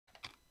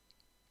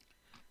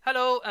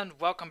Hello and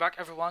welcome back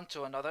everyone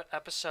to another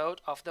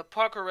episode of the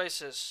parkour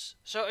races.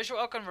 So as you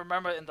all can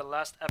remember in the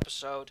last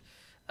episode,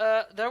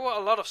 there were a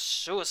lot of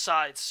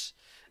suicides,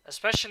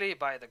 especially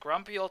by the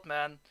grumpy old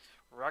man,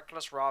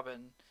 reckless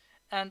Robin,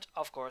 and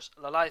of course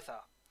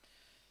Leleitha.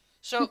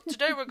 So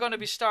today we're going to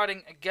be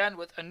starting again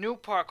with a new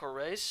parkour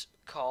race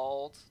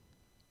called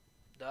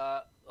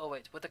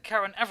with the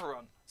Karen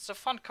Everon. It's a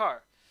fun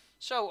car.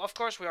 So of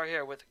course we are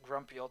here with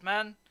grumpy old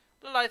man,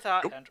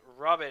 Leleitha, Yep. and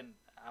Robin.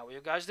 How are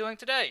you guys doing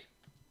today?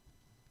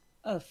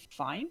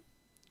 Fine.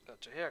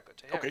 Good to hear, good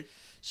to hear. Okay.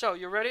 So,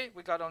 you ready?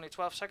 We got only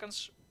 12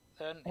 seconds.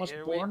 Then Was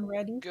here born we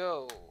ready.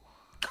 go.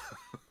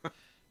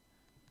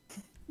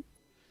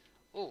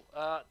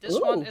 This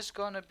one Ooh. is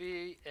gonna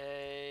be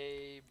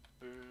a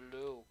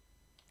blue.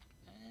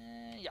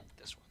 Yeah,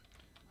 this one.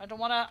 I don't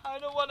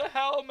want a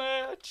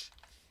helmet.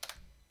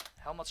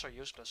 Helmets are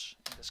useless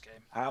in this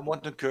game. I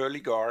want a curly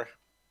gar.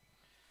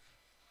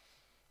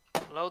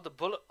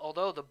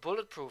 Although the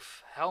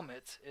bulletproof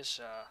helmet is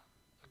a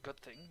good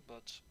thing,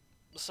 but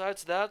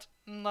besides that,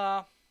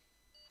 nah.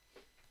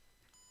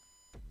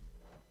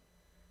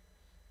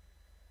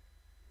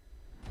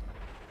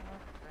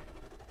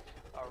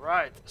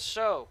 Alright,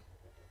 so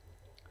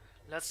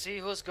let's see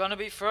who's gonna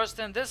be first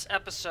in this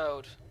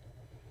episode.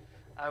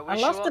 I I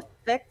wish love you the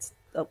fact.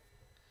 Oh,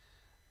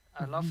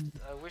 I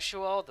wish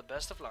you all the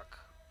best of luck.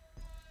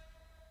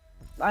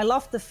 I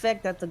love the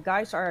fact that the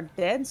guys are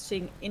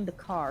dancing in the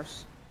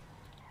cars.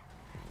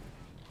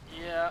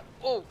 Yeah.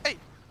 Oh. Hey!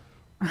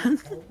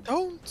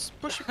 Don't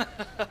push it.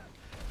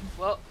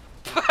 Well.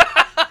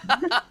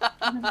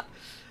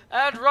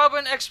 And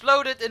Robin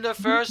exploded in the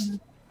first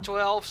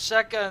 12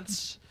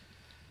 seconds.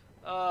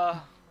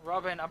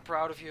 Robin, I'm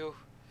proud of you.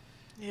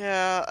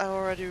 Yeah, I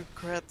already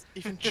regret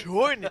even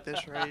joining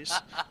this race.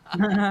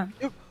 Oh,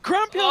 You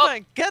grumpy Oh. old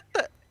man, get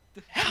the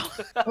hell!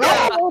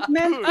 old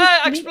man.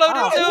 I picked me exploded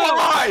up. too.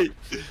 Why?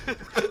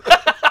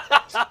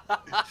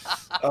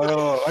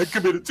 I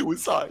committed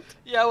suicide.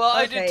 Yeah, well,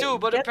 I did Okay, too,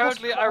 but that was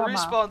apparently I karma.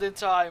 respawned in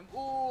time.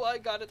 Ooh, I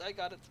got it.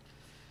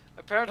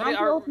 Apparently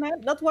Grumpy old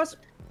man. That was.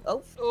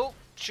 Oh, Oh,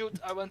 shoot,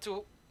 I went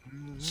too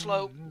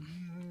slow.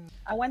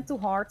 I went too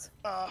hard.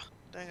 Ah,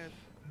 dang it.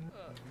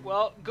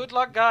 Well, good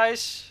luck,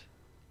 guys.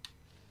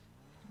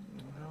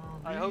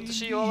 I hope to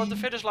see you all at the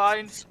finish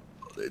line.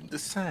 In the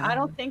sand. I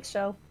don't think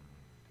so.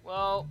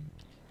 Well,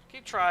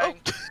 keep trying.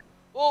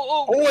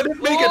 Oh, Oh, I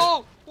didn't make it.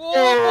 Whoa,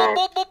 whoa,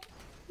 boop, boop,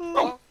 boop.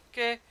 Oh,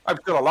 Okay, I'm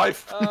still alive.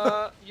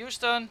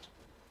 Houston.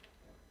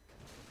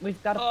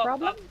 We've got a Oh,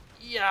 problem.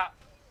 Yeah.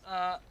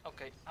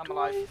 Okay, I'm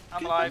alive. I'm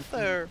Get alive. up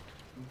there.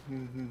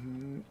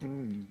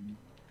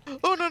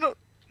 Oh no no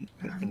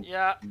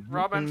Yeah,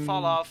 Robin,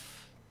 fall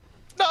off.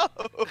 no!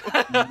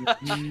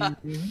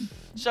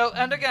 So,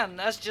 and again,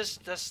 as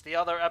the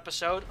other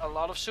episode, a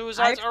lot of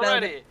suicides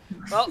already.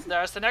 Well,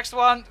 there's the next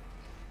one.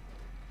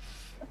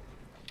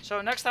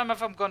 So next time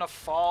if I'm gonna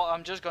fall,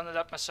 I'm just gonna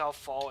let myself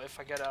fall. If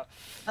I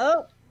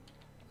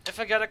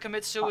gotta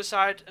commit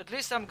suicide, at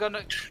least I'm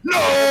gonna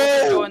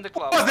No! join the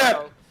club. What was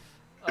that?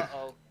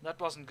 Uh-oh, that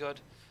wasn't good.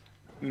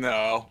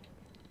 No.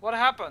 What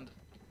happened?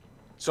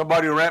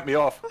 Somebody ran me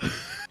off.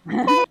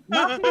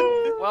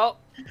 Well,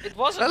 it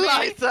wasn't me.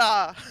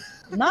 Leleitha!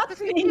 Not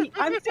me.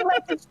 I'm still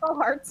at the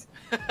start.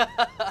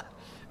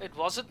 It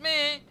wasn't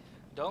me.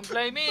 Don't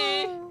blame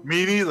me.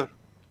 Me neither.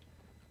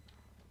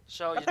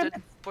 So you But I'm-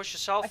 did push I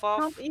yourself off.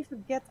 can't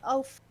even get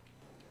off.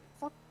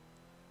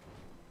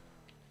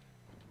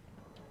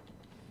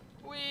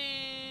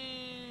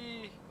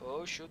 Whee!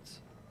 Oh shoot.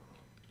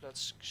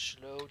 Let's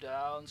slow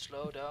down,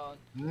 slow down.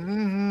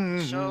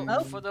 So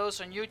Oh. for those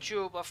on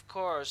YouTube, of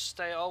course,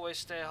 always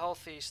stay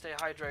healthy, stay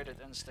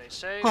hydrated, and stay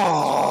safe.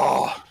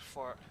 Oh.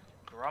 For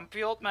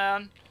grumpy old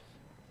man,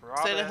 Stay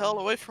the Robin, hell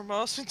away from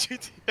us in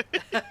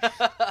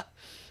GTA.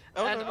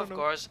 Oh, and no, no, of no.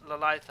 course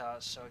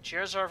Leleitha. So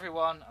cheers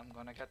everyone. I'm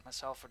gonna get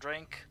myself a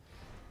drink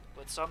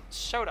with some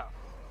soda.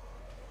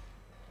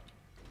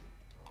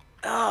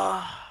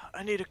 Ah,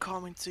 I need a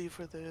calming tea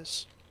for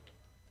this.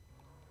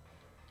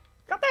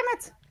 God damn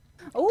it!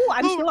 Oh,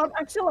 I'm Ooh. still on.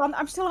 I'm still on.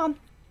 I'm still on.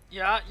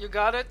 Yeah, you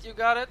got it, you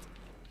got it.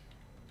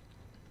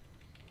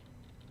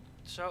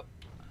 So,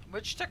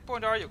 which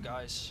checkpoint are you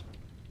guys?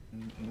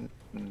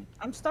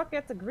 I'm stuck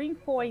at the green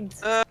point.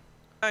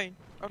 9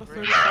 out of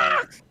Green.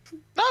 35.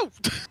 No!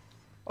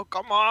 Oh,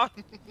 come on!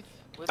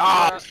 With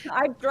Ah.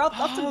 I dropped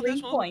off the Oh, green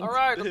this one- point.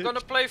 Alright, I'm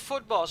gonna play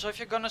football, so if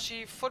you're gonna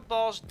see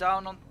footballs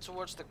down on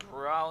towards the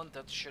ground,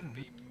 that should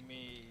be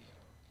me.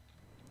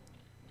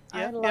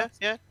 I Yeah, lost.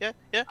 yeah,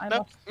 I no.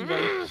 lost the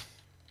game.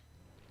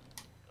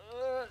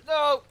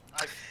 No!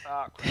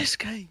 Crap. This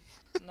game.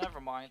 Never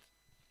mind.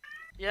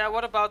 Yeah,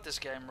 what about this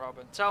game,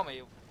 Robin? Tell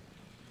me.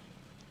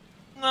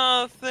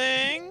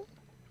 Nothing.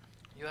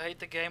 You hate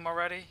the game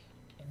already?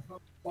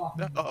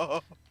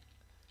 No.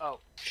 Oh,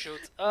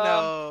 shoot.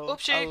 No.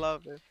 Oopsie. I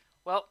love it.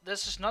 Well,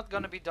 this is not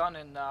gonna be done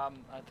in, I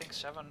think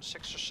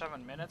 6 or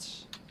 7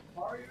 minutes.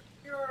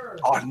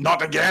 Oh,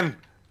 not again.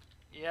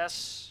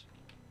 Yes.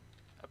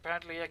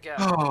 Apparently again.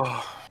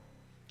 Oh.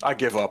 I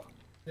give up.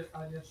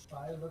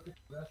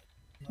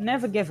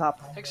 Never give up.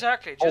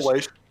 Exactly. Just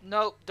Always.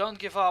 No, don't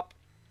give up.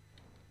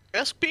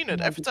 Ask Peanut.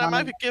 Never Every time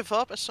I gonna- give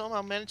up, I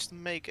somehow manage to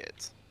make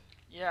it.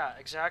 Yeah,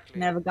 exactly.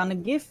 Never gonna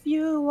give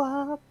you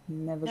up.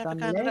 Never, Never gonna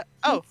gonna. let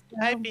Oh, you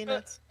hi down.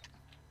 Peanut.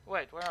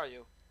 Wait, where are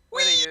you?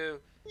 Where are you?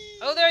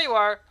 Oh, there you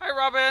are. Hi,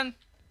 Robin.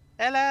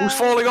 Hello. Who's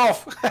falling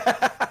off?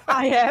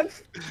 I am.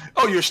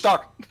 Oh, you're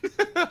stuck.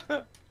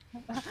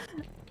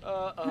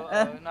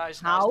 Nice,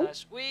 how?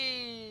 nice.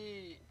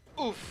 Wee!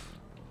 Oof!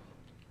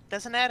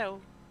 There's an arrow.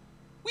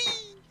 Whee!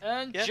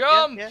 And Yeah,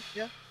 jump!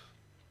 yeah.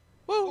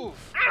 Woo!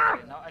 Oof!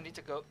 Okay, now I need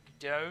to go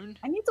down.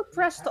 I need to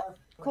press the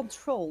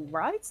control,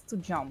 right? To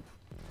jump.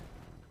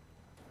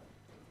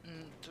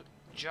 To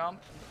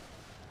jump.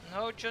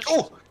 No, just.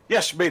 Oh,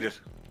 yes, made it.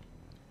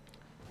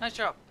 Nice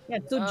job. Yeah,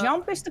 to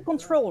jump is the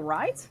control,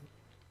 right?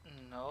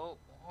 No.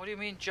 What do you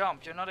mean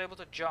jump? You're not able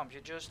to jump.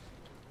 You just.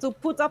 To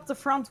put up the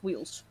front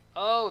wheels.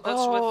 Oh, that's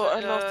Oh, with.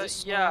 I love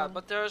this Yeah, song.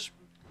 but there's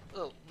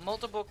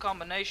multiple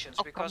combinations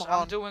Oh, because come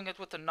I'm on. doing it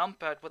with the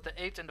numpad with the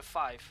 8 and the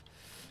 5.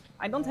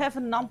 I don't have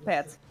a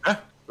numpad. Huh?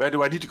 Where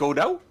do I need to go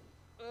now?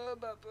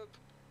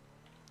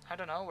 I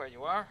don't know where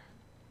you are.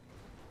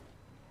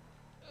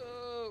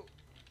 Oh.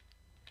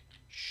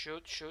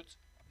 Shoot.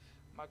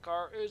 My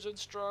car isn't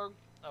strong.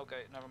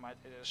 Okay, never mind.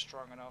 It is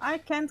strong enough. I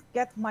can't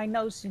get my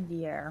nose in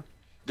the air.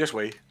 This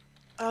way.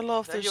 I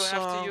love Then this you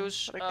have song. to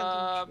use but I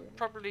can't do it.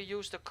 properly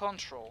use the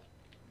control.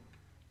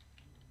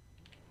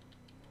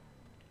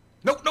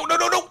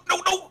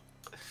 No.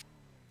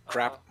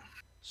 Crap.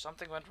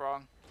 Something went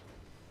wrong.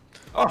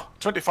 Oh,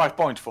 25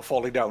 points for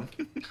falling down.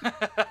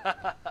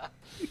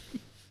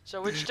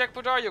 So which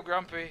checkpoint are you,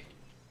 Grumpy?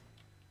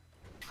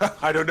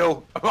 I don't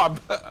know. I'm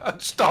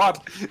start.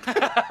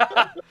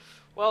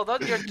 Well, then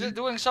you're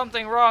doing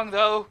something wrong,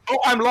 though. Oh,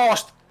 I'm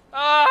lost.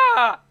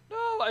 Ah! No,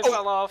 I Oh.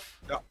 fell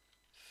off.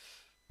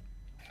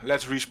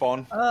 Let's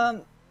respawn.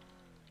 Um,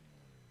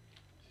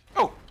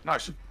 Oh,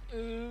 nice.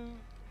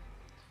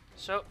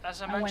 So,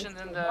 as I I went mentioned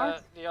in too the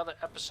hard. other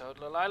episode,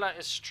 Leleitha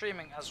is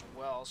streaming as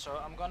well. So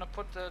I'm gonna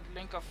put the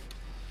link of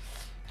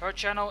her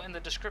channel in the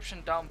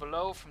description down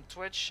below from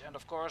Twitch, and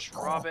of course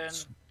Robin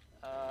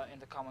in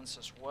the comments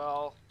as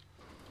well.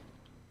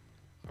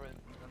 Or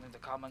in the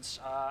comments.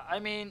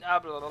 Blah,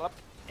 blah, blah,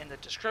 in the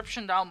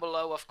description down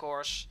below, of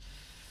course.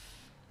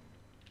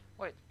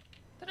 Wait,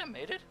 did I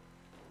made it?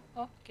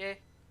 Okay.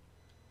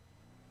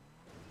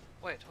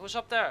 Wait, who's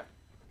up there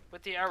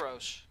with the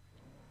arrows?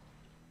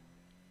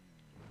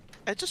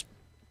 I just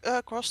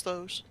crossed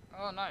those.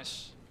 Oh,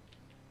 nice.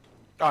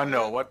 Oh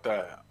no, what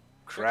the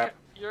crap.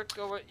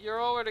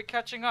 You're already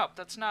catching up.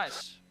 That's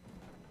nice.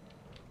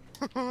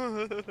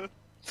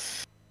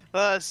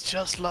 That's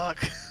just luck.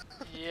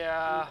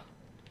 Yeah.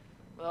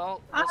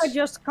 Well, I let's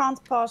just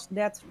can't pass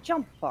that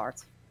jump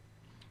part.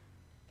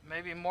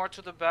 maybe more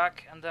to the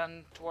back and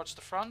then towards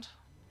the front,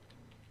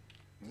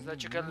 so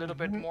that you get a little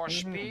bit more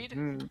speed.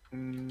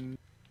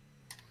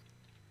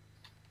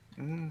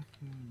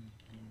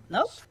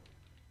 Nope.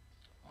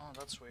 Oh,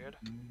 that's weird.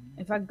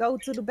 If I go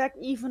to the back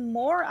even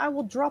more, I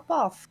will drop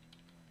off.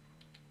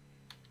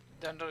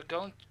 Then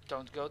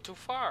don't go too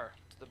far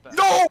to the back.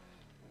 No!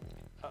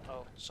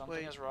 Uh-oh, something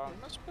Wait, is wrong.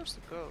 You're not supposed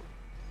to go.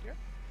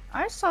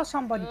 I saw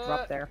somebody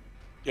drop there.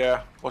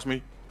 Yeah, was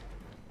me.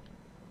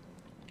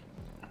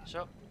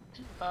 So,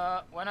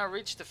 when I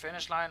reach the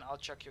finish line, I'll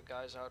check you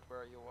guys out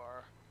where you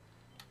are.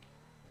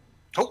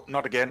 Oh,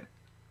 not again.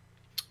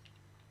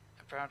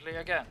 Apparently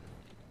again.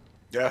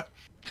 Yeah.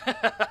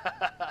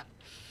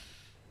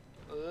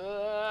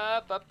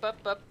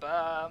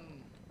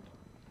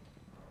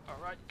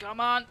 Alright, come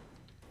on.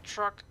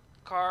 Truck,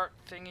 car,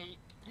 thingy.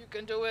 You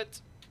can do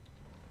it.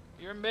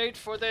 You're made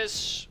for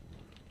this.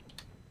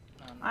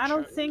 I'm not I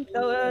don't sure. think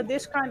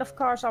this kind of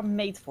cars are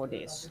made for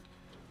this.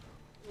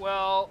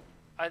 Well,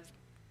 I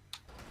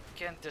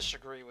can't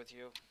disagree with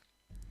you.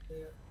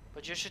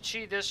 But you should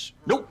see this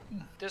Nope.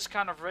 this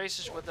kind of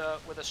races with a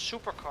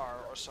supercar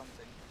or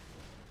something.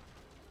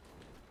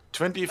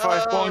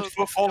 25 points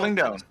for falling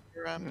down.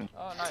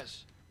 Oh,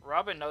 nice.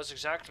 Robin knows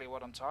exactly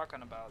what I'm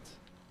talking about.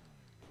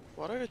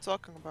 What are you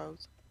talking about?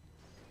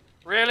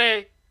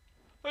 Really?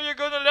 Are you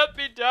gonna let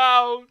me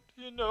down?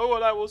 You know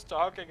what I was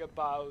talking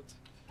about.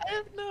 I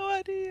have no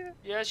idea.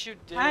 Yes, you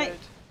did.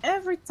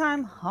 Every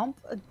time hump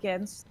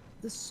against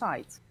the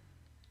side.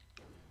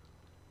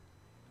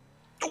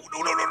 No.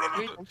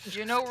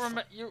 You know,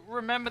 you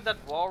remember that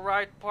wall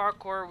ride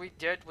parkour we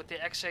did with the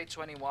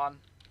XA21?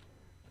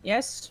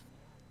 Yes,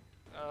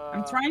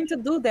 I'm trying to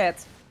do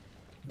that.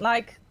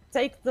 Like,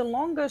 take the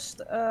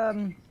longest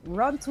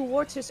run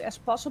towards it as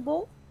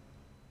possible.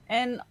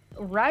 And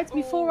right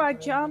before I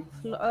jump,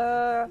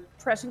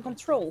 pressing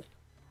control.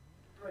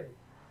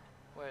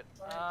 Wait,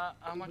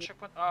 I'm on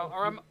checkpoint. Oh,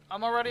 or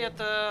I'm already at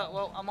the.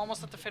 Well, I'm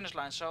almost at the finish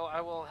line, so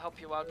I will help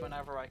you out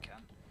whenever I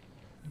can.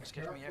 Just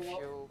give me a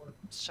few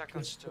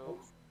seconds to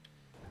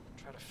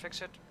try to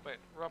fix it. Wait,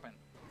 Robin.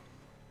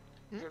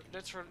 You're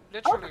literally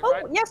Oh,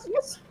 right.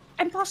 yes,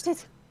 I passed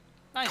it.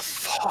 Nice.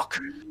 Fuck.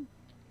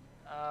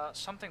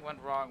 Something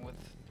went wrong with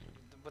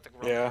the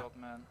grumpy Yeah. old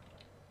man.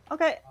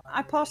 Okay,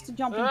 I passed the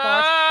jumping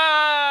part.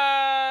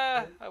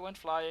 Ah! I went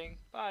flying.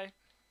 Bye.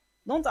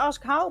 Don't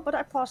ask how, but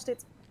I passed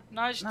it.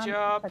 Nice Now I'm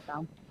job. upside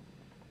down.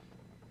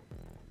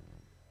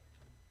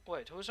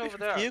 Wait, who's If over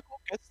your there?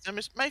 vehicle gets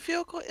damaged. My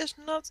vehicle is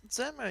not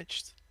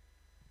damaged.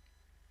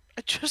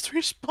 I just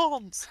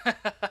respawned.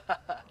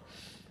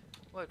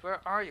 Wait, where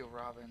are you,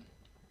 Robin?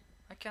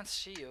 I can't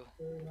see you.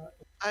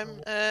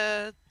 I'm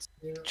at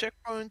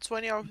checkpoint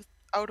 20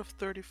 out of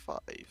 35.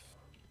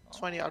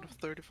 20 out of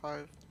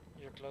 35.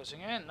 You're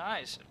closing in,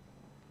 nice.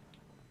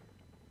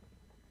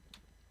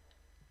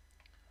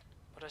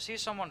 But I see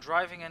someone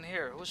driving in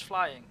here. Who's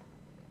flying?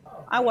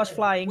 I was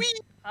flying.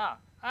 Ah,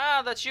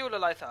 that's you,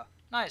 Leleitha.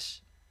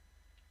 Nice.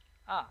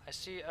 Ah, I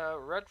see a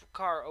red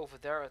car over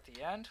there at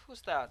the end.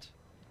 Who's that?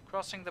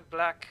 Crossing the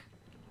black.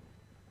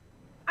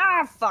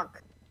 Ah,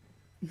 fuck.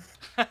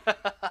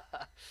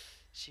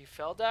 She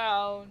fell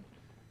down.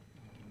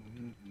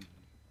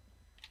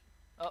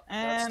 Oh,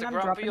 that's And the I'm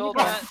grumpy dropping old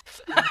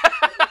it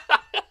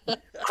man.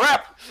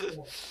 Crap!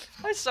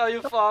 I saw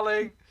you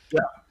falling.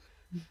 Yeah.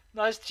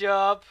 Nice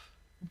job.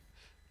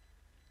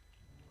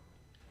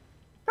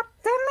 God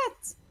damn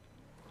it.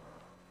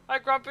 Hi,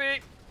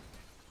 Grumpy.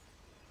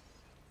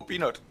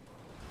 Peanut.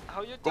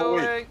 How you Go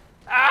away. doing?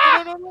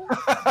 Ah!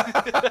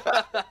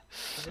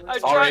 I Sorry.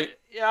 tried.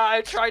 Yeah,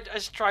 I tried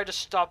to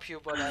stop you,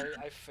 but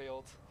I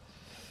failed.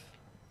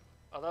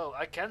 Although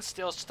I can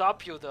still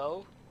stop you,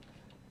 though.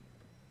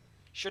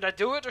 Should I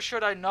do it or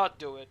should I not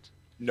do it?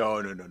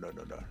 No.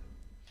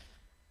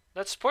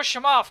 Let's push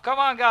him off. Come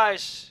on,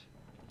 guys.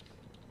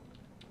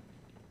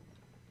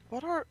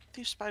 What are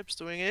these pipes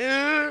doing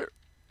here?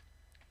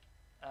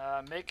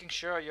 Making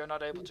sure you're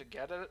not able to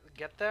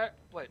get there.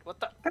 Wait, what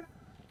the?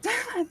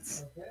 Damn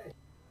it.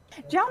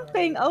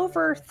 Jumping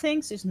over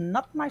things is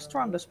not my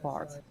strongest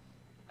part.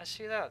 I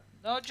see that.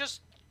 No,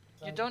 just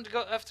you don't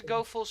have to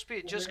go full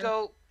speed. Just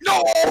go.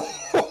 No!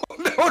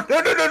 No!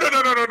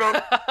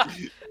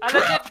 And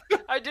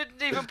I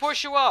didn't even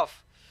push you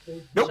off.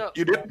 Nope, So-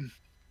 you didn't.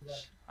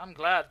 I'm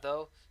glad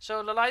though.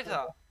 So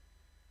Leleitha.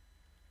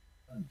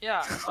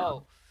 Yeah.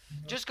 Oh,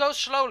 just go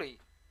slowly.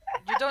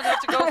 You don't have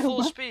to go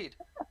full speed.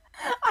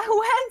 I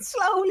went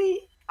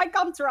slowly. I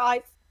can't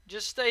drive.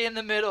 Just stay in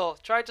the middle.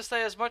 Try to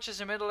stay as much as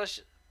in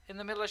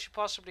the middle as you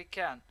possibly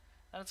can,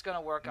 and it's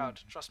gonna work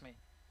out. Trust me.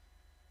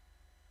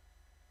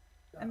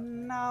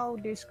 And now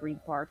this green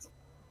part.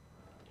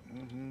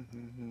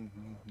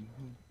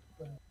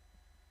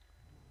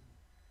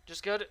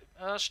 Just go to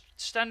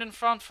stand in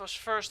front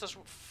first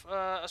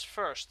as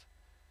first.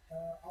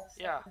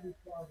 Yeah.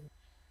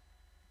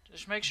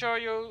 Just make sure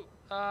you.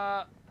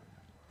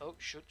 Oh,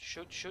 shoot!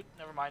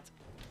 Never mind.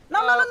 No.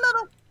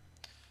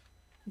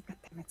 God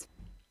damn it.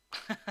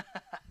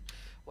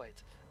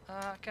 Wait.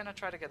 Can I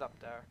try to get up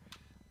there?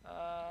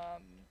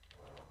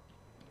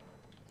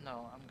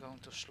 No, I'm going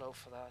too slow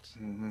for that.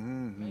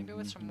 Maybe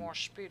with some more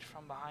speed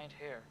from behind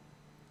here.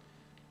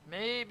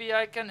 Maybe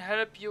I can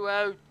help you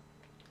out.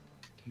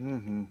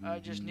 I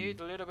just need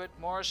a little bit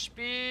more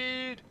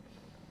speed.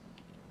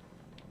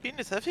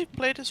 Peanut, have you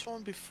played this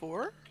one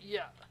before?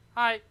 Yeah.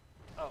 Hi.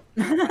 Oh.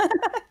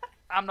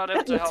 I'm not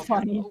able to That's help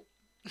funny. you.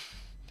 Oh.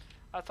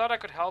 I thought I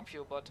could help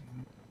you, but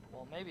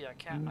well, maybe I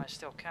can. I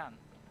still can.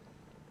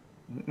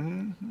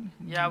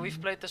 Yeah, we've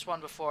played this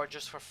one before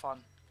just for fun.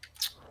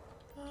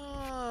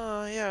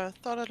 Ah, yeah, I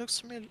thought it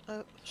looked familiar.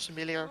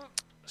 Familiar,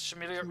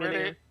 Familiar.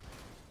 really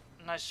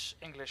nice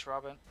English,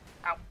 Robin.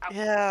 Ow, ow.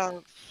 Yeah,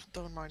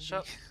 don't mind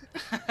So,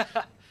 me.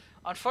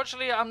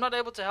 unfortunately, I'm not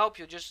able to help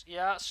you. Just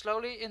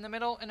slowly in the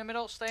middle,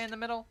 stay in the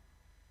middle.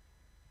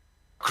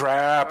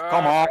 Crap,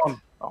 come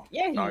on. Oh,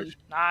 Yay. nice.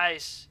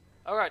 Nice.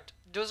 All right,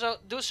 do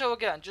so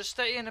again. Just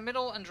stay in the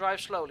middle and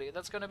drive slowly.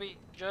 That's gonna be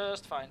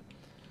just fine.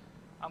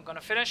 I'm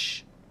gonna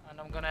finish, and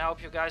I'm gonna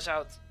help you guys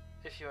out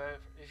if you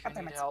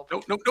damn need it. help.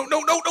 No.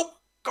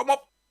 Come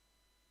up.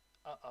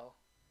 Uh-oh.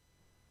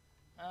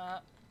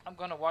 I'm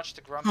gonna watch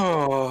the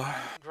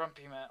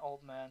grumpy man,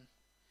 old man.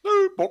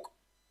 Bok.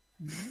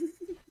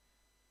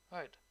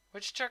 Wait,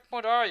 which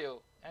checkpoint are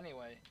you,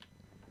 anyway?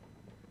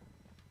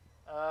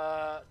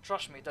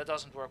 Trust me, that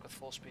doesn't work with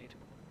full speed.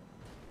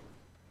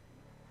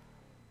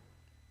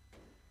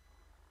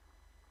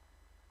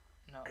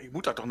 No. Je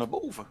moet daar toch naar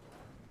boven?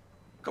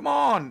 Come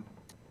on.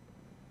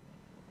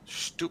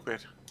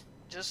 Stupid.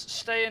 Just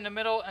stay in the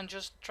middle and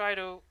just try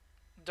to...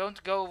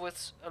 Don't go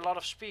with a lot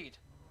of speed.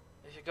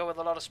 If you go with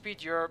a lot of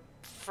speed, your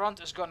front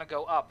is gonna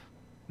go up.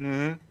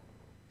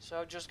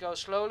 So just go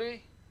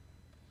slowly.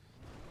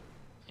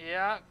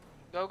 Yeah.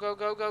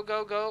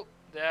 Go.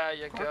 There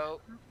you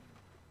go.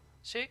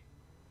 See?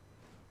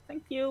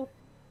 Thank you.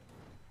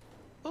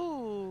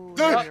 Ooh,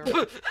 No.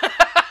 here.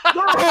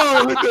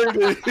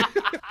 Oh,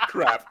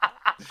 crap.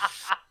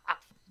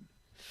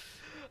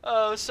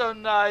 Oh, so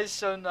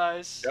nice.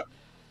 Yep.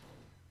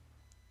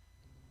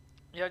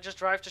 Yeah, just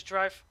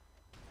drive.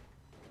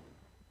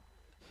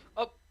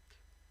 Oh,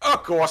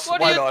 Of course, what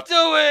why are you not?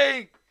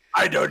 doing?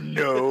 I don't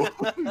know.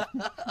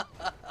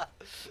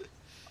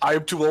 I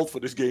am too old for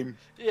this game.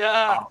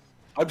 Yeah.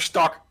 I'm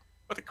stuck.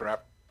 What the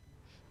crap.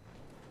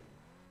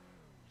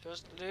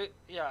 Just,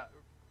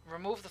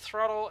 remove the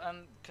throttle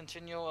and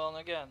continue on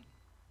again.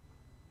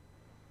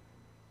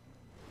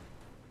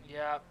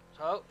 Yeah.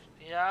 So,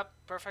 yeah,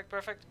 perfect.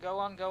 Go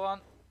on.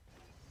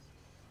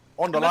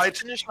 On the I'm at light.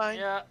 finish line.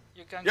 Yeah,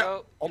 you can Yeah,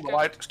 go. on you the can-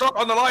 light. Stuck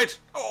on the light.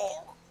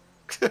 Oh.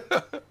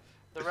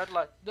 The red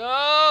light.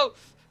 No!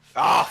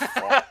 Ah,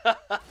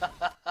 fuck.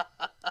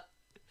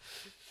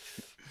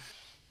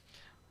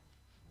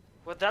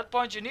 With that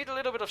point, you need a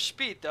little bit of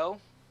speed, though.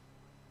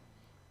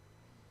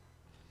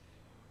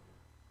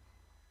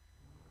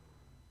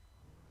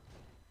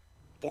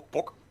 Pok,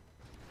 pok.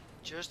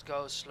 Just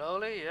go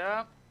slowly,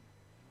 yeah.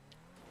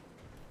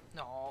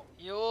 No,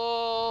 you.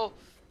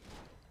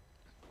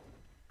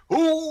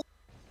 Ooh.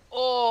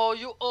 Oh,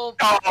 you. Oh,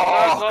 Oh,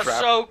 that was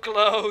crap. so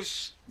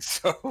close.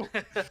 So,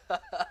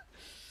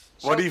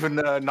 So- what even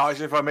nice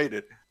if I made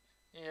it.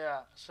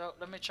 Yeah. So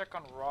let me check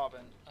on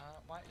Robin.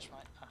 Why is my?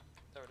 Ah,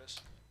 there it is.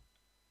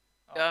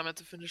 Oh, Yeah, I'm at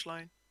the finish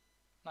line.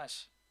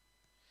 nice.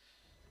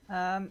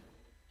 Um,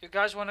 You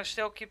guys want to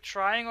still keep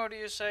trying, or do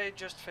you say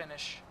just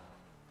finish?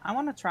 I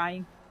want to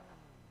try.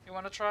 You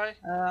want to try?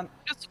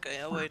 It's okay,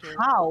 I'll wait here.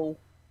 How?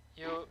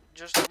 You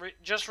just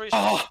respawn,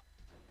 Oh,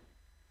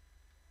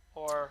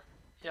 or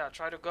yeah,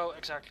 try to go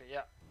exactly.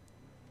 Yeah.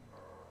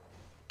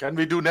 can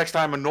we do next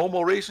time a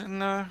normal race? And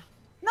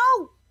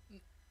No!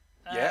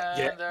 Yeah,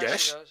 yeah, And there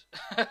yes. she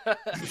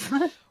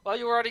goes. Well,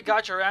 you already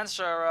got your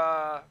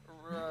answer,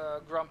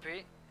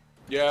 Grumpy.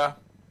 yeah,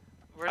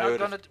 I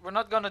We're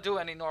not gonna do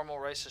any normal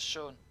races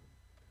soon.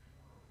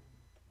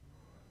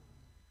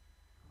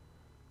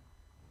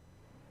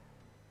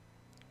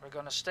 We're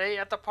gonna stay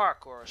at the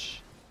parkours.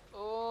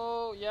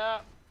 Oh yeah.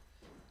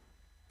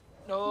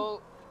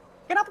 No.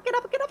 Get up, get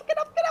up, get up, get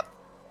up, get up!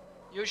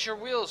 Use your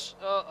wheels.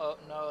 Oh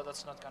no,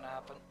 that's not gonna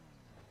happen.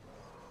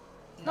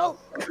 No!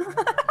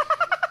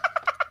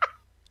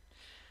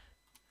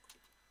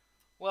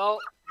 Well,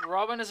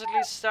 Robin is at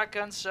least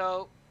second,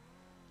 so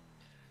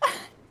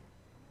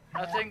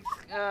I think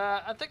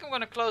I'm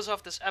gonna close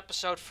off this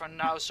episode for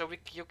now, so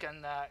you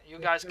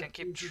guys can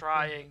keep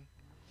trying.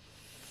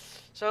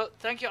 So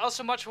thank you all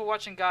so much for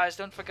watching, guys.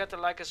 Don't forget to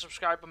like and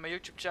subscribe on my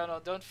YouTube channel.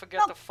 Don't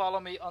forget to follow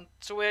me on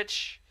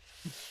Twitch.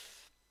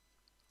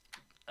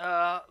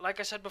 Like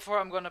I said before,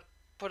 I'm gonna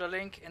put a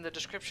link in the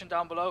description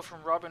down below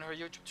from Robin, her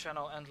YouTube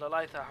channel, and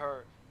Leleitha,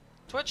 her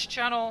Twitch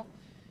channel.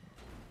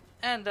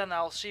 And then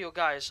I'll see you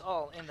guys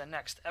all in the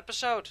next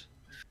episode.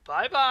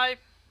 Bye bye!